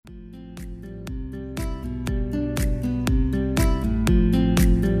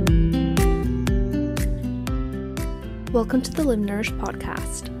Welcome to the Live Nourished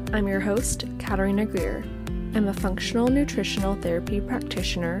podcast. I'm your host, Katarina Greer. I'm a functional nutritional therapy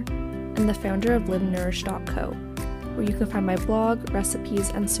practitioner and the founder of LiveNourished.co, where you can find my blog, recipes,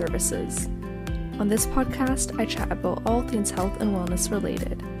 and services. On this podcast, I chat about all things health and wellness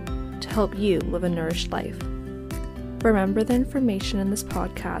related to help you live a nourished life. Remember, the information in this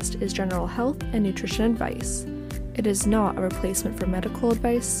podcast is general health and nutrition advice. It is not a replacement for medical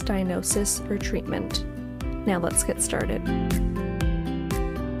advice, diagnosis, or treatment. Now let's get started.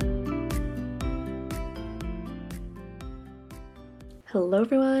 Hello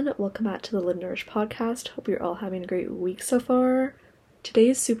everyone, welcome back to the Live Nourished podcast. Hope you're all having a great week so far. Today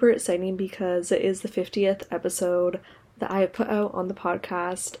is super exciting because it is the 50th episode that I have put out on the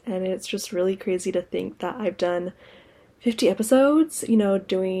podcast, and it's just really crazy to think that I've done 50 episodes,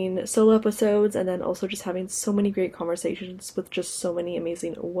 doing solo episodes and then also just having so many great conversations with just so many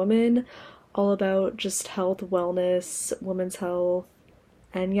amazing women, all about just health, wellness, women's health,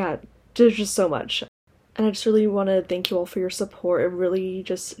 and yeah, there's just so much. And I just really want to thank you all for your support. It really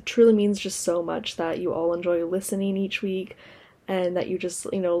just truly means just so much that you all enjoy listening each week and that you just,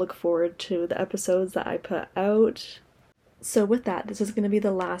 look forward to the episodes that I put out. So with that, this is going to be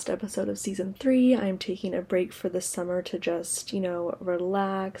the last episode of season 3. I'm taking a break for the summer to just,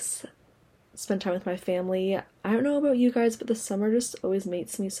 relax, spend time with my family. I don't know about you guys, but the summer just always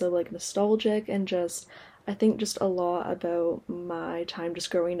makes me so nostalgic and just, I think just a lot about my time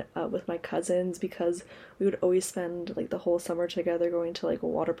just growing up with my cousins, because we would always spend the whole summer together, going to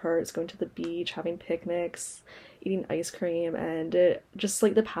water parks, going to the beach, having picnics, eating ice cream, and it just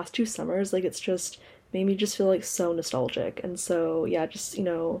the past 2 summers, it's just made me just feel so nostalgic. And so yeah, just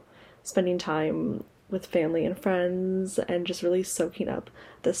spending time with family and friends and just really soaking up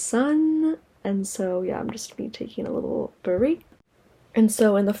the sun. And so yeah, I'm just be taking a little break. And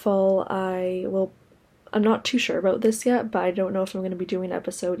so in the fall I'm not too sure about this yet, but I don't know if I'm going to be doing an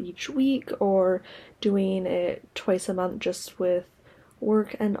episode each week or doing it twice a month just with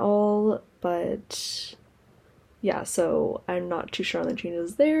work and all. But yeah, so I'm not too sure on the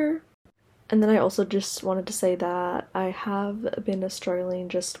changes there. And then I also just wanted to say that I have been struggling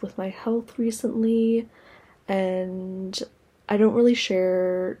just with my health recently, and I don't really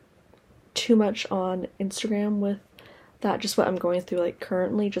share too much on Instagram with that, just what I'm going through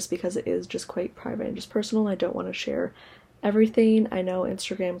currently, just because it is just quite private and just personal. I don't want to share everything. I know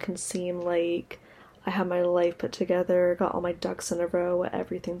Instagram can seem like I have my life put together, got all my ducks in a row,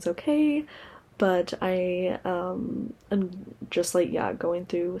 everything's okay. But I am just going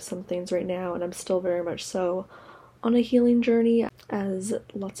through some things right now, and I'm still very much so on a healing journey, as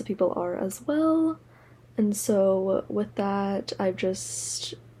lots of people are as well. And so with that, I'm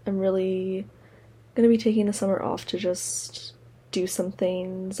really going to be taking the summer off to just do some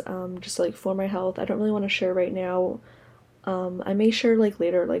things, just for my health. I don't really want to share right now. I may share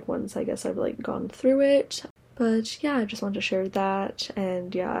later, once I guess I've gone through it. But yeah, I just wanted to share that,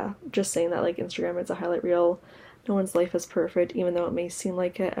 and yeah, just saying that Instagram is a highlight reel. No one's life is perfect, even though it may seem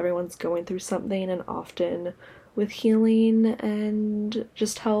like it. Everyone's going through something, and often with healing and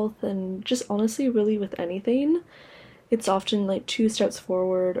just health and just honestly really with anything, it's often 3 steps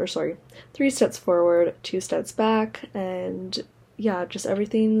forward, 2 steps back, and yeah, just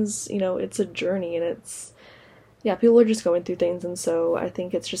everything's, it's a journey, and yeah, people are just going through things, and so I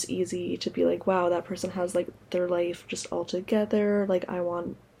think it's just easy to be wow, that person has their life just all together, I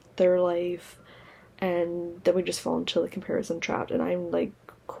want their life, and then we just fall into the comparison trap, and I'm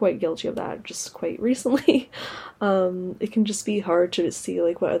quite guilty of that just quite recently. It can just be hard to see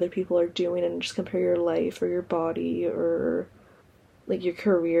what other people are doing and just compare your life or your body or your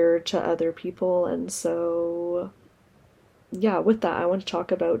career to other people. And so yeah, with that, I want to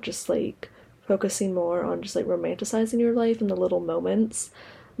talk about just focusing more on just romanticizing your life in the little moments.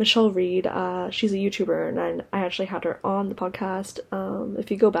 Michelle Reed, she's a YouTuber, and I actually had her on the podcast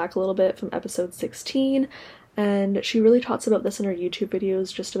if you go back a little bit from episode 16, and she really talks about this in her YouTube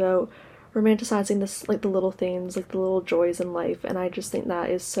videos, just about romanticizing this the little things, the little joys in life. And I just think that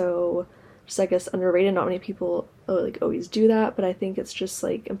is so just I guess underrated. Not many people always do that, but I think it's just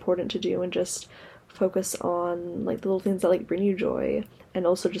important to do, and just focus on the little things that bring you joy, and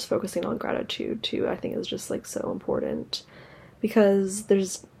also just focusing on gratitude too. I think is just so important, because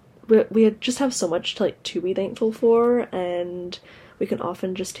we just have so much to be thankful for, and we can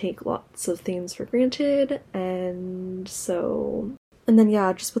often just take lots of things for granted. And then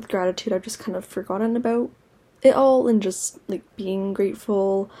yeah, just with gratitude, I've just kind of forgotten about it all, and just being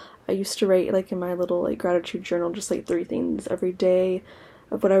grateful. I used to write in my little gratitude journal just 3 things every day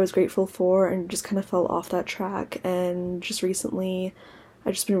of what I was grateful for, and just kind of fell off that track. And just recently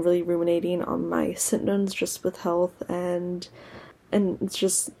I've just been really ruminating on my symptoms just with health, and it's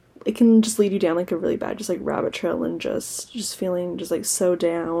just, it can just lead you down like a really bad just like rabbit trail, and just feeling just like so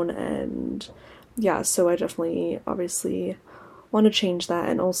down. And yeah, so I definitely obviously want to change that,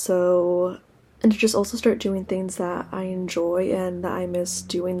 and to just also start doing things that I enjoy and that I miss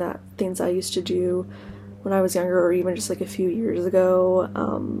doing, that things I used to do when I was younger, or even just like a few years ago.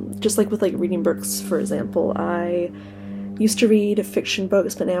 Just like with like reading books, for example, I used to read fiction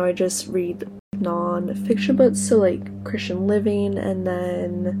books, but now I just read non-fiction books, so like Christian living and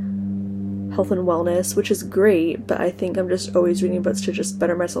then health and wellness, which is great, but I think I'm just always reading books to just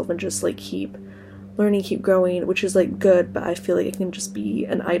better myself and just like keep learning, keep growing, which is like good, but I feel like it can just be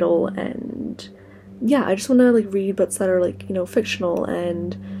an idle. And yeah, I just want to like read books that are like, fictional.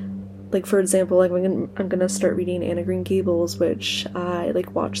 And like, for example, like I'm gonna start reading Anne of Green Gables, which I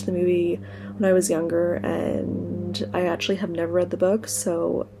like watched the movie when I was younger, and I actually have never read the book,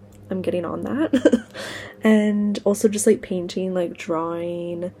 so I'm getting on that. And also just like painting, like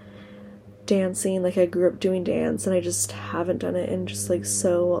drawing, dancing. Like I grew up doing dance, and I just haven't done it in just like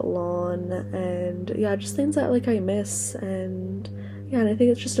so long. And yeah, just things that like I miss. And yeah, and I think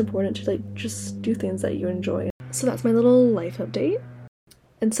it's just important to like just do things that you enjoy. So that's my little life update.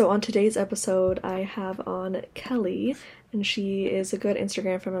 And so on today's episode, I have on Kelly, and she is a good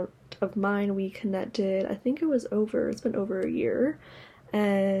Instagram friend of mine. We connected, I think it's been over a year,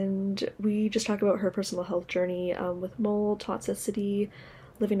 and we just talk about her personal health journey with mold, toxicity,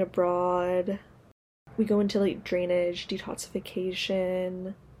 living abroad. We go into like drainage,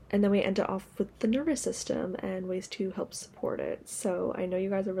 detoxification, and then we end it off with the nervous system and ways to help support it. So I know you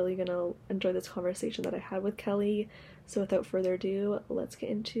guys are really gonna enjoy this conversation that I had with Kelly. So without further ado, let's get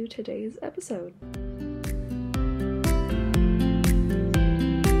into today's episode.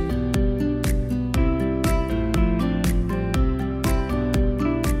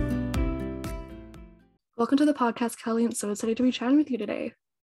 Welcome to the podcast, Kelly. I'm so excited to be chatting with you today.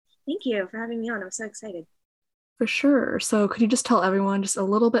 Thank you for having me on. I'm so excited. For sure. So could you just tell everyone just a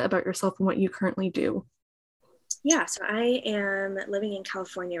little bit about yourself and what you currently do? Yeah, so I am living in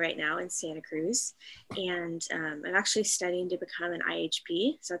California right now in Santa Cruz, and I'm actually studying to become an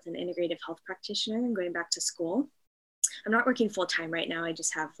IHP. So it's an integrative health practitioner. I'm going back to school. I'm not working full time right now. I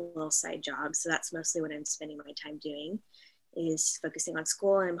just have a little side job. So that's mostly what I'm spending my time doing, is focusing on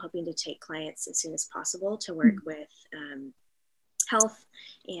school. And I'm hoping to take clients as soon as possible to work with health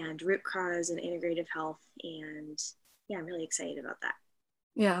and root cause and integrative health. And yeah, I'm really excited about that.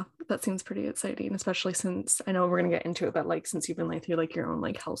 Yeah, that seems pretty exciting, especially since I know we're gonna get into it, but like since you've been like through like your own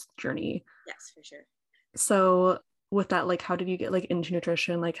like health journey. Yes, for sure. So with that, like how did you get like into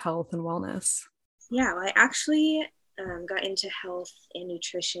nutrition, like health and wellness? Yeah, well, I actually got into health and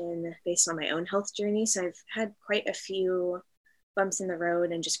nutrition based on my own health journey. So I've had quite a few bumps in the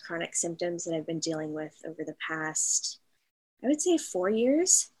road and just chronic symptoms that I've been dealing with over the past, I would say, 4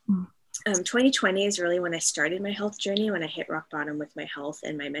 years. 2020 is really when I started my health journey, when I hit rock bottom with my health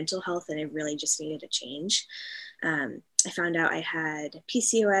and my mental health, and I really just needed a change. I found out I had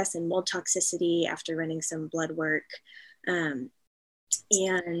PCOS and mold toxicity after running some blood work. And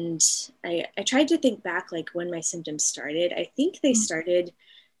I tried to think back, like when my symptoms started. I think they started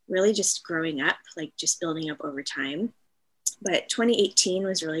really just growing up, like just building up over time. But 2018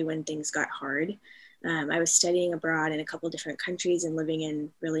 was really when things got hard. I was studying abroad in a couple different countries and living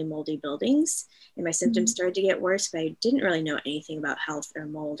in really moldy buildings, and my symptoms started to get worse, but I didn't really know anything about health or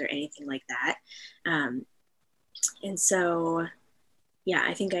mold or anything like that. And so, yeah,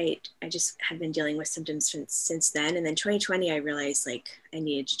 I think I just have been dealing with symptoms since then. And then 2020, I realized like I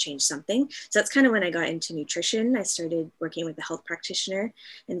needed to change something. So that's kind of when I got into nutrition. I started working with a health practitioner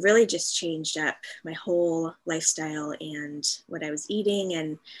and really just changed up my whole lifestyle and what I was eating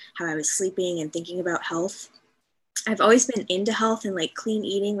and how I was sleeping and thinking about health. I've always been into health and like clean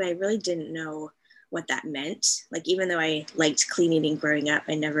eating, but I really didn't know what that meant. Like, even though I liked clean eating growing up,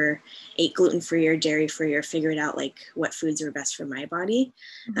 I never ate gluten-free or dairy-free or figured out like what foods were best for my body.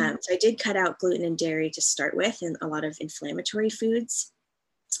 So I did cut out gluten and dairy to start with, and a lot of inflammatory foods,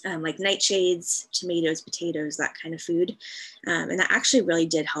 like nightshades, tomatoes, potatoes, that kind of food. And that actually really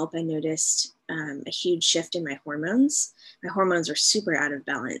did help. I noticed a huge shift in my hormones. My hormones were super out of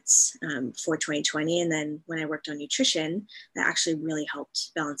balance for 2020. And then when I worked on nutrition, that actually really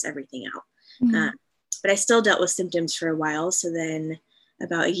helped balance everything out. But I still dealt with symptoms for a while. So then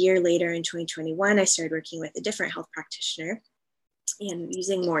about a year later in 2021, I started working with a different health practitioner and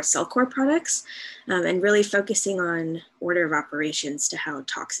using more CellCore products and really focusing on order of operations to how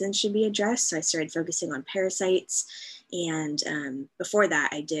toxins should be addressed. So I started focusing on parasites. And before that,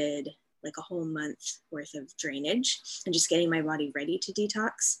 I did like a whole month worth of drainage and just getting my body ready to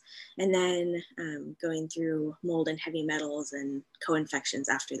detox. And then going through mold and heavy metals and co-infections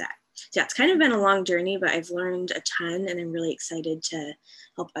after that. So yeah, it's kind of been a long journey, but I've learned a ton and I'm really excited to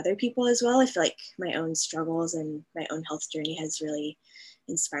help other people as well. I feel like my own struggles and my own health journey has really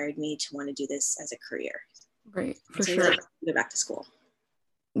inspired me to want to do this as a career. Right, for So sure. like go back to school.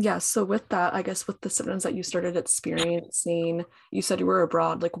 Yeah, so with that, I guess with the symptoms that you started experiencing, you said you were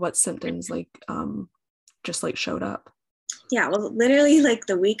abroad, like what symptoms like just like showed up? Yeah, well, literally like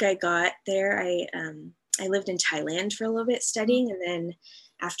the week I got there, I lived in Thailand for a little bit studying, and then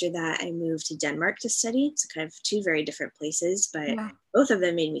after that I moved to Denmark to study. It's kind of two very different places, but Yeah. both of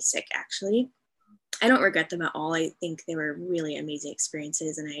them made me sick actually. I don't regret them at all. I think they were really amazing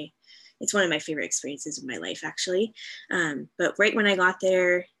experiences, and it's one of my favorite experiences of my life actually. But right when I got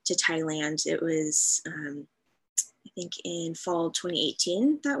there to Thailand, it was I think in fall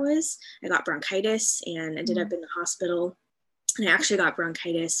 2018. I got bronchitis and ended up in the hospital. And I actually got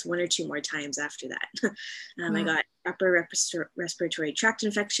bronchitis one or two more times after that. I got upper respiratory tract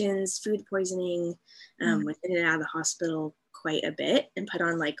infections, food poisoning, was in and out of the hospital quite a bit and put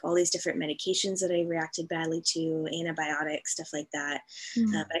on like all these different medications that I reacted badly to, antibiotics, stuff like that.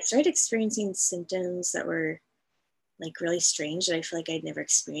 But I started experiencing symptoms that were like really strange that I feel like I'd never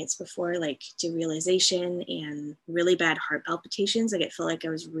experienced before, like derealization and really bad heart palpitations. Like it felt like I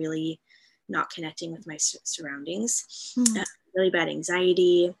was really not connecting with my surroundings, really bad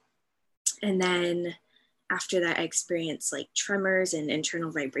anxiety. And then after that, I experienced like tremors and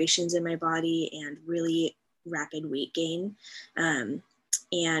internal vibrations in my body and really rapid weight gain.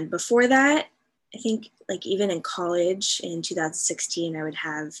 And before that, I think like even in college in 2016, I would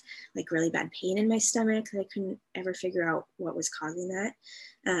have like really bad pain in my stomach that I couldn't ever figure out what was causing that.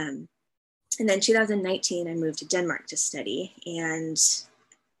 And then 2019, I moved to Denmark to study. And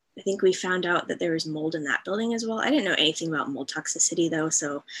I think we found out that there was mold in that building as well. I didn't know anything about mold toxicity though.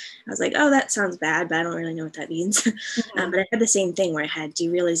 So I was like, oh, that sounds bad, but I don't really know what that means. But I had the same thing where I had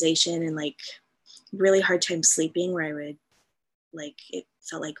derealization and like really hard time sleeping where I would like, it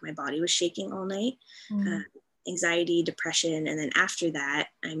felt like my body was shaking all night, anxiety, depression. And then after that,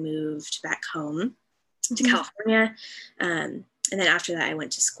 I moved back home to California. And then after that, I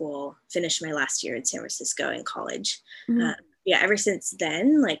went to school, finished my last year in San Francisco in college. Yeah, ever since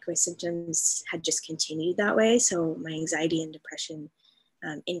then, like my symptoms had just continued that way. So my anxiety and depression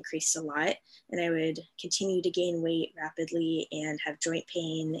increased a lot, and I would continue to gain weight rapidly and have joint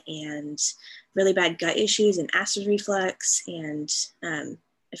pain and really bad gut issues and acid reflux. And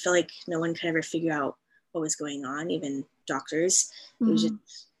I feel like no one could ever figure out what was going on, even doctors. It was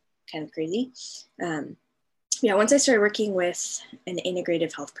just kind of crazy. Yeah, once I started working with an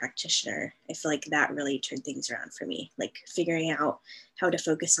integrative health practitioner, I feel like that really turned things around for me, like figuring out how to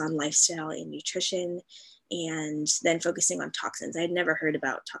focus on lifestyle and nutrition and then focusing on toxins. I had never heard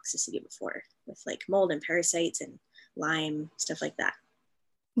about toxicity before with like mold and parasites and Lyme, stuff like that.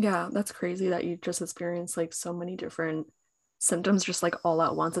 Yeah, that's crazy that you just experienced like so many different symptoms just like all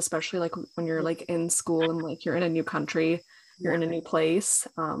at once, especially like when you're like in school and like you're in a new country, you're in a new place.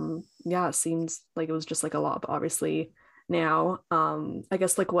 Yeah, it seems like it was just like a lot, but obviously now, I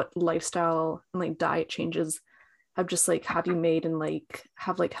guess like what lifestyle and like diet changes have you made and like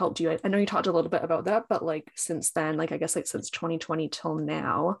have like helped you? I know you talked a little bit about that, but like since then, like I guess like since 2020 till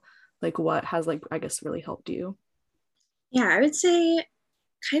now, like what has like I guess really helped you? Yeah, I would say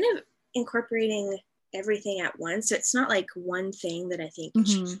kind of incorporating everything at once. So it's not like one thing that I think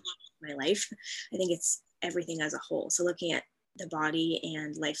changed my life. I think it's everything as a whole. So looking at the body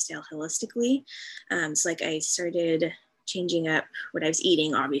and lifestyle holistically. So like I started changing up what I was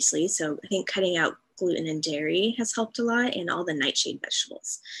eating, obviously. So I think cutting out gluten and dairy has helped a lot, and all the nightshade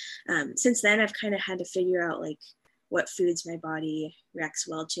vegetables. Since then, I've kind of had to figure out like what foods my body reacts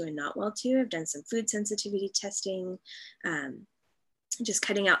well to and not well to. I've done some food sensitivity testing, just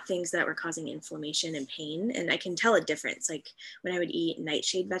cutting out things that were causing inflammation and pain. And I can tell a difference. Like when I would eat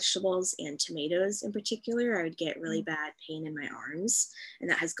nightshade vegetables and tomatoes in particular, I would get really bad pain in my arms, and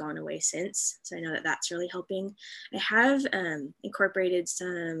that has gone away since. So I know that that's really helping. I have incorporated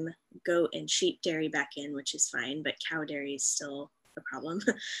some goat and sheep dairy back in, which is fine, but cow dairy is still a problem.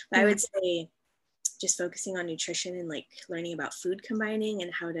 But I would say just focusing on nutrition and like learning about food combining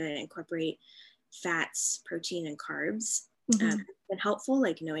and how to incorporate fats, protein, and carbs been helpful,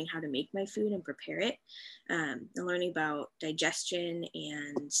 like knowing how to make my food and prepare it, and learning about digestion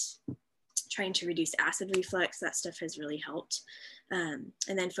and trying to reduce acid reflux. That stuff has really helped. And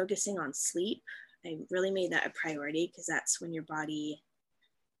then focusing on sleep, I really made that a priority because that's when your body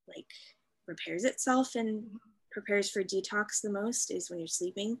like repairs itself and prepares for detox the most is when you're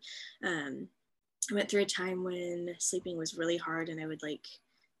sleeping. I went through a time when sleeping was really hard, and I would like,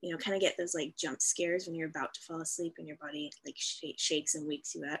 kind of get those like jump scares when you're about to fall asleep and your body like shakes and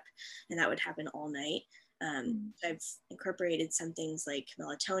wakes you up, and that would happen all night. I've incorporated some things like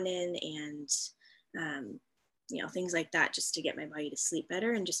melatonin and things like that, just to get my body to sleep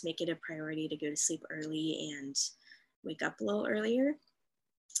better and just make it a priority to go to sleep early and wake up a little earlier.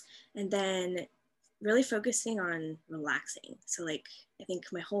 And then really focusing on relaxing. So like, I think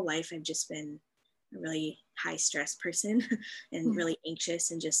my whole life I've just been a really high stress person and really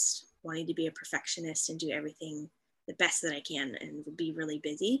anxious and just wanting to be a perfectionist and do everything the best that I can and be really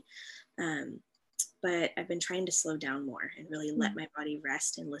busy. But I've been trying to slow down more and really let my body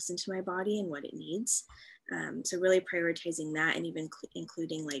rest and listen to my body and what it needs. So really prioritizing that, and even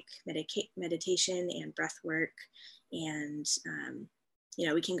including like meditation and breath work. And,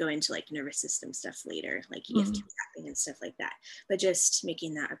 we can go into like nervous system stuff later, like EFT tapping and stuff like that, but just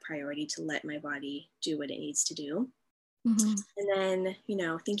making that a priority to let my body do what it needs to do. And then,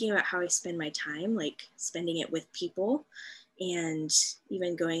 thinking about how I spend my time, like spending it with people, and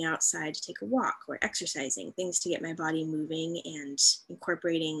even going outside to take a walk or exercising, things to get my body moving, and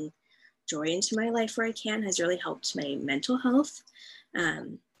incorporating joy into my life where I can has really helped my mental health.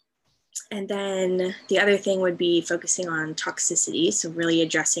 And then the other thing would be focusing on toxicity. So really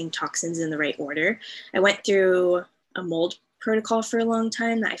addressing toxins in the right order. I went through a mold protocol for a long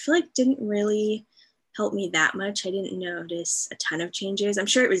time that I feel like didn't really help me that much. I didn't notice a ton of changes. I'm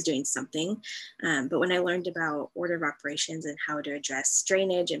sure it was doing something. But when I learned about order of operations and how to address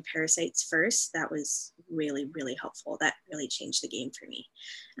drainage and parasites first, that was really, really helpful. That really changed the game for me.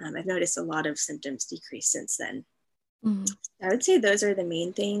 I've noticed a lot of symptoms decrease since then. I would say those are the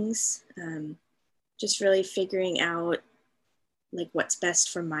main things. Just really figuring out like what's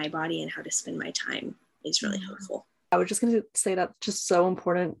best for my body and how to spend my time is really helpful. I was just going to say that's just so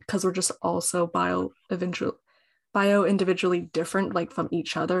important, because we're just also bio individually different, like from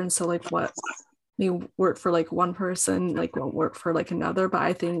each other. And so like what may work for like one person like won't work for like another. But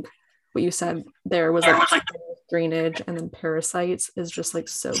I think what you said there was like drainage and then parasites is just like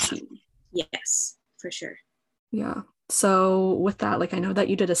so key. Yes, for sure. Yeah. So with that, like I know that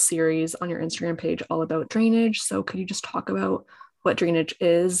you did a series on your Instagram page all about drainage. So could you just talk about what drainage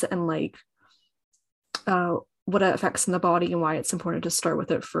is and like what it affects in the body and why it's important to start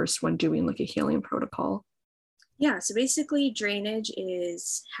with it first when doing like a healing protocol? Yeah, so basically drainage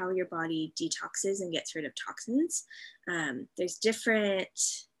is how your body detoxes and gets rid of toxins. There's different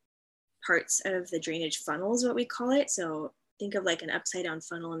parts of the drainage funnel is what we call it. So think of like an upside down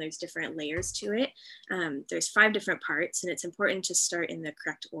funnel, and there's different layers to it. There's 5 different parts, and it's important to start in the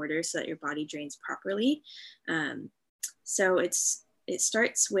correct order so that your body drains properly. So it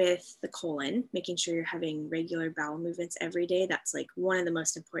starts with the colon, making sure you're having regular bowel movements every day. That's like one of the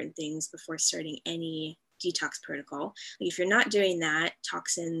most important things before starting any detox protocol. Like if you're not doing that,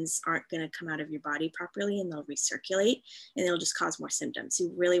 toxins aren't going to come out of your body properly, and they'll recirculate, and it'll just cause more symptoms.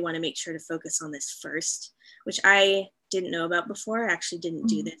 You really want to make sure to focus on this first, which I didn't know about before. I actually didn't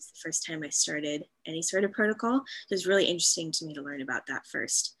do this the first time I started any sort of protocol. It was really interesting to me to learn about that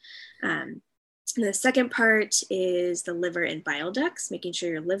first. And the second part is the liver and bile ducts, making sure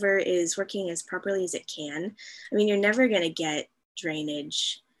your liver is working as properly as it can. I mean, you're never going to get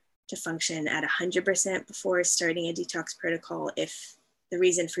drainage to function at 100% before starting a detox protocol if the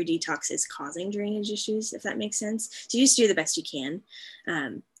reason for detox is causing drainage issues, if that makes sense. So you just do the best you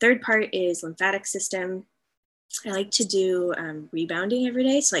can. Third part is lymphatic system. I like to do rebounding every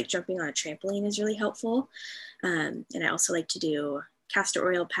day. So like jumping on a trampoline is really helpful. And I also like to do castor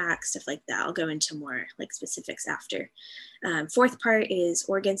oil packs, stuff like that. I'll go into more like specifics after. Fourth part is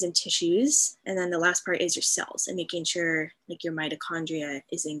organs and tissues. And then the last part is your cells and making sure like your mitochondria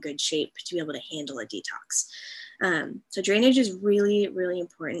is in good shape to be able to handle a detox. So drainage is really, really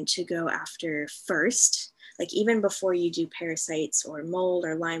important to go after first. Like even before you do parasites or mold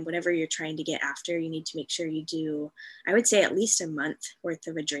or Lyme, whatever you're trying to get after, you need to make sure you do, I would say at least a month worth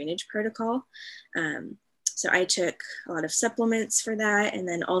of a drainage protocol. So I took a lot of supplements for that, and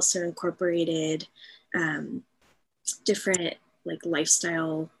then also incorporated different like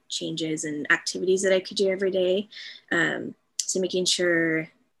lifestyle changes and activities that I could do every day. So making sure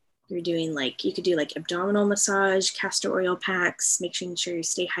you're doing like, you could do like abdominal massage, castor oil packs, making sure you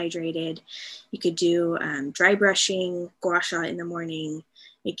stay hydrated. You could do dry brushing, gua sha in the morning,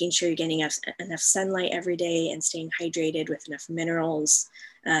 making sure you're getting enough sunlight every day and staying hydrated with enough minerals,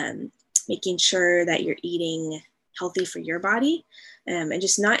 making sure that you're eating healthy for your body, and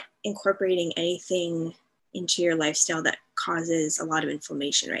just not incorporating anything into your lifestyle that causes a lot of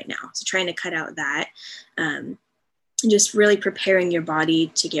inflammation right now. So trying to cut out that, and just really preparing your body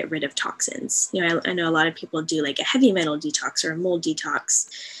to get rid of toxins. I know a lot of people do like a heavy metal detox or a mold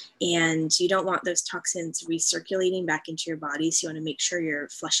detox, and you don't want those toxins recirculating back into your body. So you want to make sure you're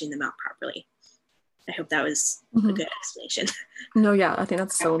flushing them out properly. I hope that was a good explanation. No, yeah, I think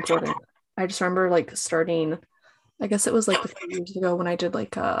that's so important. I just remember like starting, I guess it was like a few years ago when I did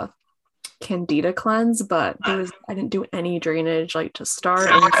like a candida cleanse, but I didn't do any drainage like to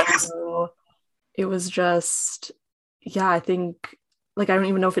start. And so it was just, yeah, I think like I don't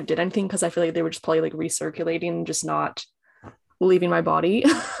even know if it did anything because I feel like they were just probably like recirculating, just not leaving my body.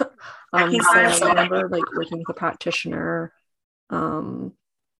 So I remember like working with a practitioner. When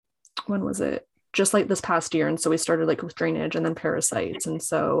was it? Just like this past year. And so we started like with drainage and then parasites. And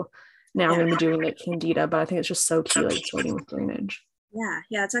so now I'm going to be doing like candida, but I think it's just so key, like starting with drainage. Yeah,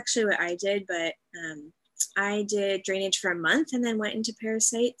 that's actually what I did. But I did drainage for a month and then went into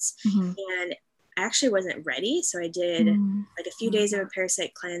parasites. And I actually wasn't ready. So I did like a few days of a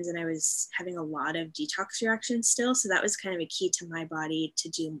parasite cleanse, and I was having a lot of detox reactions still. So that was kind of a key to my body to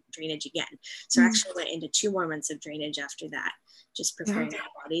do drainage again. So I actually went into 2 more months of drainage after that, just preparing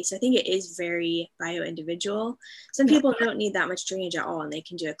my body. So I think it is very bio individual. Some people don't need that much drainage at all, and they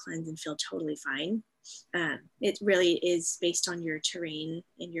can do a cleanse and feel totally fine. It really is based on your terrain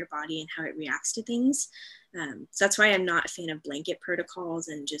in your body and how it reacts to things. So that's why I'm not a fan of blanket protocols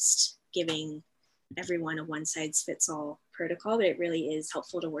and just giving everyone a one size fits all protocol, but it really is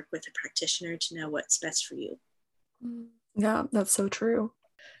helpful to work with a practitioner to know what's best for you. Yeah, that's so true.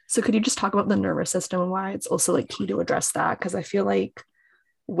 So could you just talk about the nervous system and why it's also like key to address that? Because I feel like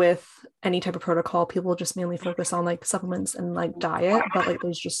with any type of protocol, people just mainly focus on like supplements and like diet, but like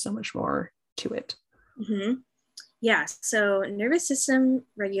there's just so much more to it. Yeah, so nervous system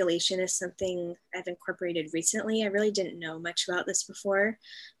regulation is something I've incorporated recently. I really didn't know much about this before.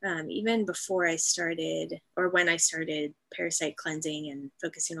 Even before I started, or when I started parasite cleansing and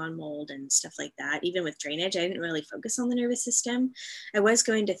focusing on mold and stuff like that, even with drainage, I didn't really focus on the nervous system. I was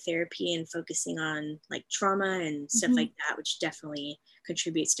going to therapy and focusing on like trauma and stuff like that, which definitely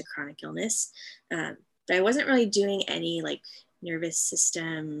contributes to chronic illness. But I wasn't really doing any like nervous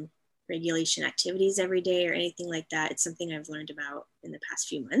system regulation activities every day or anything like that. It's something I've learned about in the past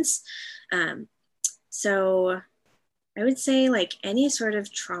few months. So I would say like any sort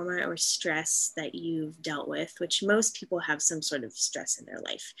of trauma or stress that you've dealt with, which most people have some sort of stress in their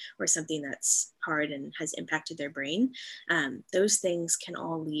life or something that's hard and has impacted their brain. Those things can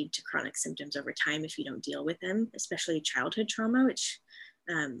all lead to chronic symptoms over time if you don't deal with them, especially childhood trauma, which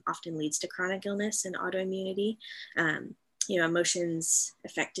often leads to chronic illness and autoimmunity. Emotions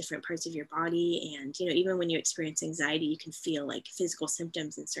affect different parts of your body. And, even when you experience anxiety, you can feel like physical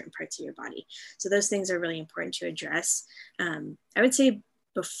symptoms in certain parts of your body. So those things are really important to address. I would say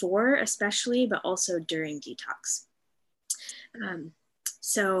before, especially, but also during detox.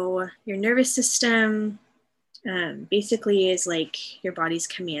 So your nervous system basically is like your body's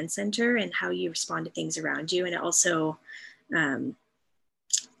command center and how you respond to things around you. And it also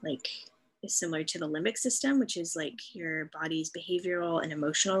is similar to the limbic system, which is like your body's behavioral and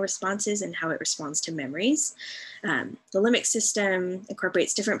emotional responses and how it responds to memories. The limbic system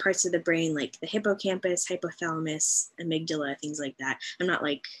incorporates different parts of the brain, like the hippocampus, hypothalamus, amygdala, things like that. I'm not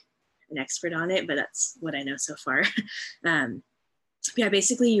like an expert on it, but that's what I know so far.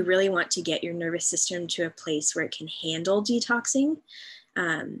 Basically, you really want to get your nervous system to a place where it can handle detoxing.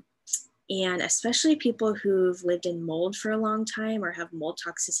 And especially people who've lived in mold for a long time or have mold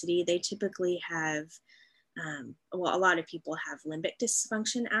toxicity, they typically have, a lot of people have limbic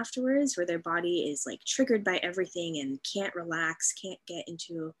dysfunction afterwards, where their body is like triggered by everything and can't relax, can't get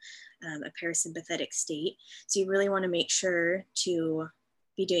into a parasympathetic state. So you really want to make sure to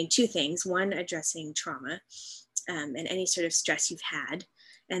be doing 2 things. One, addressing trauma and any sort of stress you've had.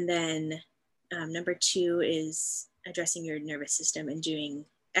 And then number 2 is addressing your nervous system and doing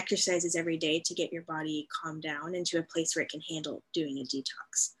exercises every day to get your body calmed down into a place where it can handle doing a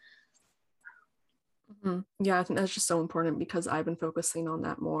detox. Yeah, I think that's just so important because I've been focusing on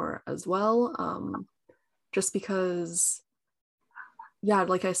that more as well. Just because, yeah,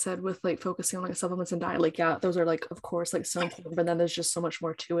 like I said, with like focusing on like supplements and diet, like, yeah, those are like, of course, like so important, but then there's just so much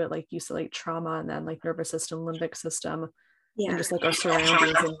more to it. Like you said, like trauma and then like nervous system, limbic system, and just like our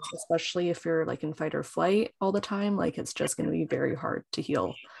surroundings, and especially if you're like in fight or flight all the time, like it's just going to be very hard to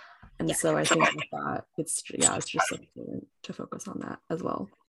heal. And so I think with that, it's just like important to focus on that as well.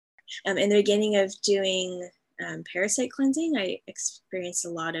 In the beginning of doing parasite cleansing, I experienced a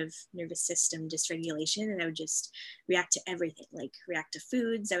lot of nervous system dysregulation, and I would just react to everything, like react to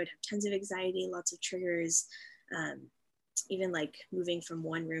foods. I would have tons of anxiety, lots of triggers. even like moving from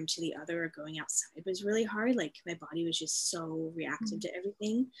one room to the other or going outside was really hard. Like my body was just so reactive to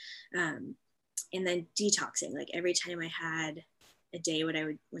everything. And then detoxing, like every time I had a day when I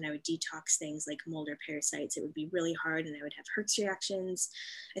would detox things like mold or parasites, it would be really hard and I would have Herx reactions.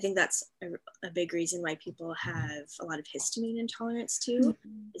 I think that's a big reason why people have a lot of histamine intolerance too,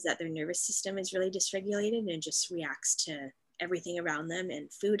 is that their nervous system is really dysregulated and just reacts to everything around them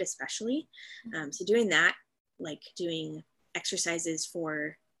and food especially. So doing that, like doing exercises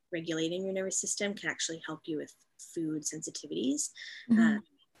for regulating your nervous system, can actually help you with food sensitivities.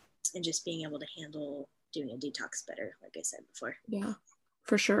 And just being able to handle doing a detox better, like I said before. Yeah,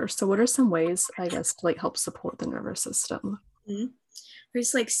 for sure. So what are some ways, I guess, to like help support the nervous system?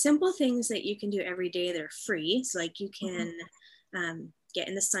 There's like simple things that you can do every day that are free. So like you can get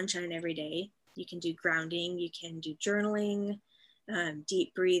in the sunshine every day. You can do grounding, you can do journaling,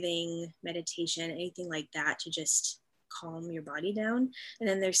 deep breathing, meditation, anything like that to just calm your body down. And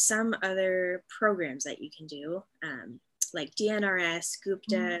then there's some other programs that you can do, like DNRS,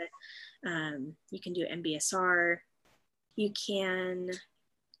 Gupta, you can do MBSR, you can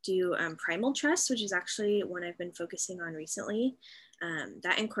do Primal Trust, which is actually one I've been focusing on recently.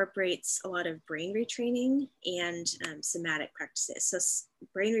 That incorporates a lot of brain retraining and somatic practices. So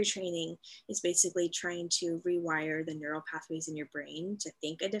brain retraining is basically trying to rewire the neural pathways in your brain to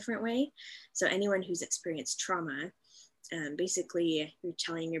think a different way. So anyone who's experienced trauma, basically you're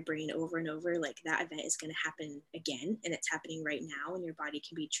telling your brain over and over like that event is going to happen again, and it's happening right now, and your body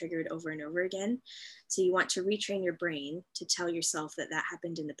can be triggered over and over again. So you want to retrain your brain to tell yourself that that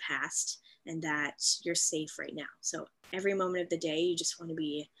happened in the past and that you're safe right now. So every moment of the day you just want to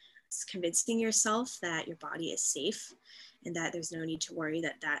be convincing yourself that your body is safe and that there's no need to worry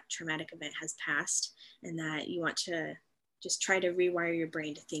that that traumatic event has passed, and that you want to just try to rewire your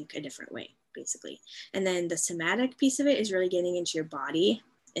brain to think a different way, basically. And then the somatic piece of it is really getting into your body,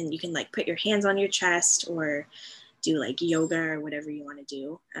 and you can like put your hands on your chest or do like yoga or whatever you want to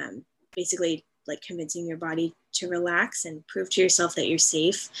do. Basically like convincing your body to relax and prove to yourself that you're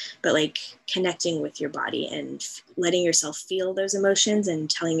safe, but like connecting with your body and letting yourself feel those emotions and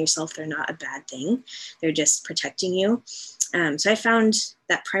telling yourself they're not a bad thing. They're just protecting you. So I found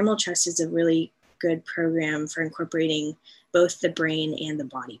that Primal Trust is a really good program for incorporating both the brain and the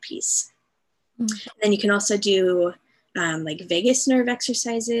body piece. Then you can also do like vagus nerve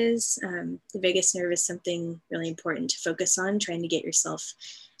exercises. The vagus nerve is something really important to focus on, trying to get yourself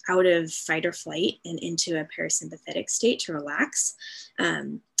out of fight or flight and into a parasympathetic state to relax.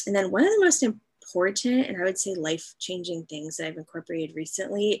 And then one of the most important and I would say life-changing things that I've incorporated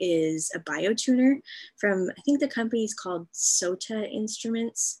recently is a biotuner from, I think the company is called SOTA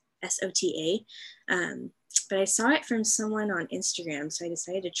Instruments, SOTA. But I saw it from someone on Instagram, so I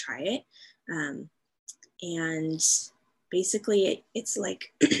decided to try it. And basically it's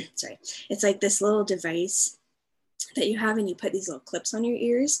like, sorry, it's like this little device that you have, and you put these little clips on your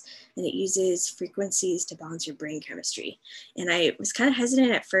ears, and it uses frequencies to balance your brain chemistry. And I was kind of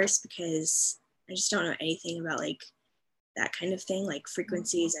hesitant at first because I just don't know anything about like that kind of thing, like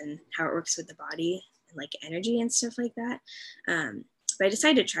frequencies and how it works with the body and like energy and stuff like that. But I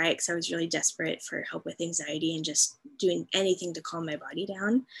decided to try it because I was really desperate for help with anxiety and just doing anything to calm my body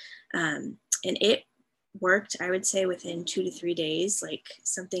down. And it worked, I would say, within 2 to 3 days. Like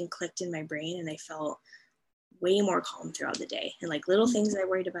something clicked in my brain and I felt way more calm throughout the day. And like little things I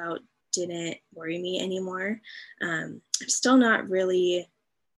worried about didn't worry me anymore. I'm still not really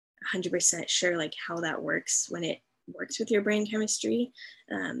 100% sure like how that works when it works with your brain chemistry,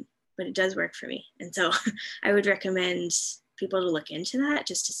 but it does work for me. And so I would recommend people to look into that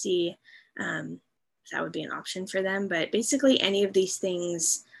just to see if that would be an option for them. But basically any of these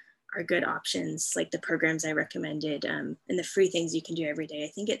things are good options, like the programs I recommended, and the free things you can do every day. I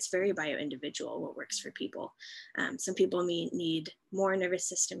think it's very bio-individual what works for people. Some people need more nervous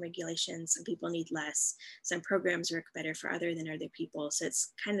system regulation, some people need less. Some programs work better for other than other people. So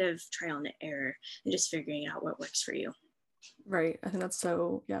it's kind of trial and error and just figuring out what works for you. Right. I think that's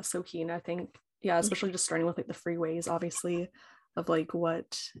so keen. I think, especially just starting with like the free ways, obviously, of like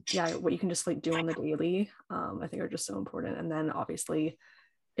what you can just like do on the daily, I think are just so important. And then obviously,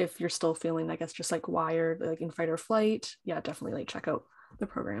 if you're still feeling, I guess, just like wired, like in fight or flight, definitely like check out the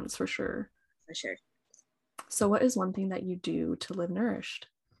programs for sure. For sure. So what is one thing that you do to live nourished?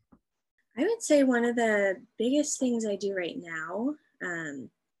 I would say one of the biggest things I do right now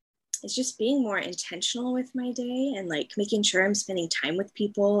is just being more intentional with my day and like making sure I'm spending time with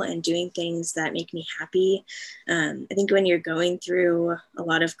people and doing things that make me happy. I think when you're going through a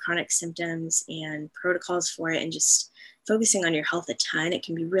lot of chronic symptoms and protocols for it and just focusing on your health a ton, it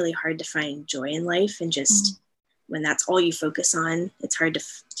can be really hard to find joy in life and just when that's all you focus on, it's hard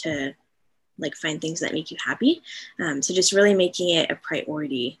to like find things that make you happy. So just really making it a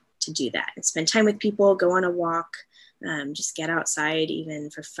priority to do that and spend time with people, go on a walk, just get outside even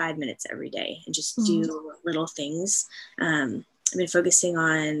for 5 minutes every day and just do little things. I've been focusing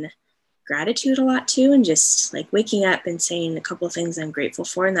on gratitude a lot too, and just like waking up and saying a couple of things I'm grateful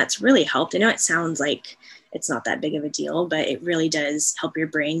for. And that's really helped. I know it sounds like it's not that big of a deal, but it really does help your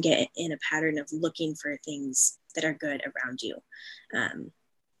brain get in a pattern of looking for things that are good around you.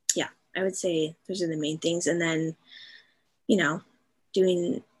 Yeah, I would say those are the main things. And then,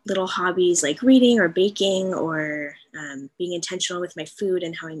 doing little hobbies like reading or baking or being intentional with my food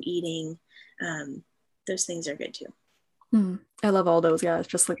and how I'm eating. Those things are good too. I love all those. Yeah, it's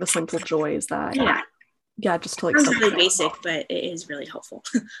just like the simple joys that. Yeah, just to like. Sounds really basic, but it is really helpful.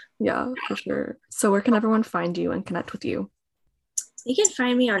 Yeah, for sure. So where can everyone find you and connect with you? You can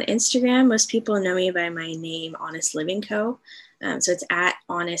find me on Instagram. Most people know me by my name, Honest Living Co. So it's at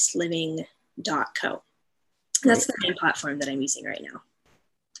honestliving.co. That's the main platform that I'm using right now.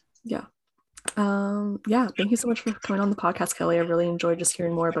 Yeah. Yeah, thank you so much for coming on the podcast, Kelly. I really enjoyed just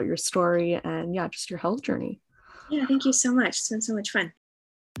hearing more about your story and just your health journey. Yeah, thank you so much. It's been so much fun.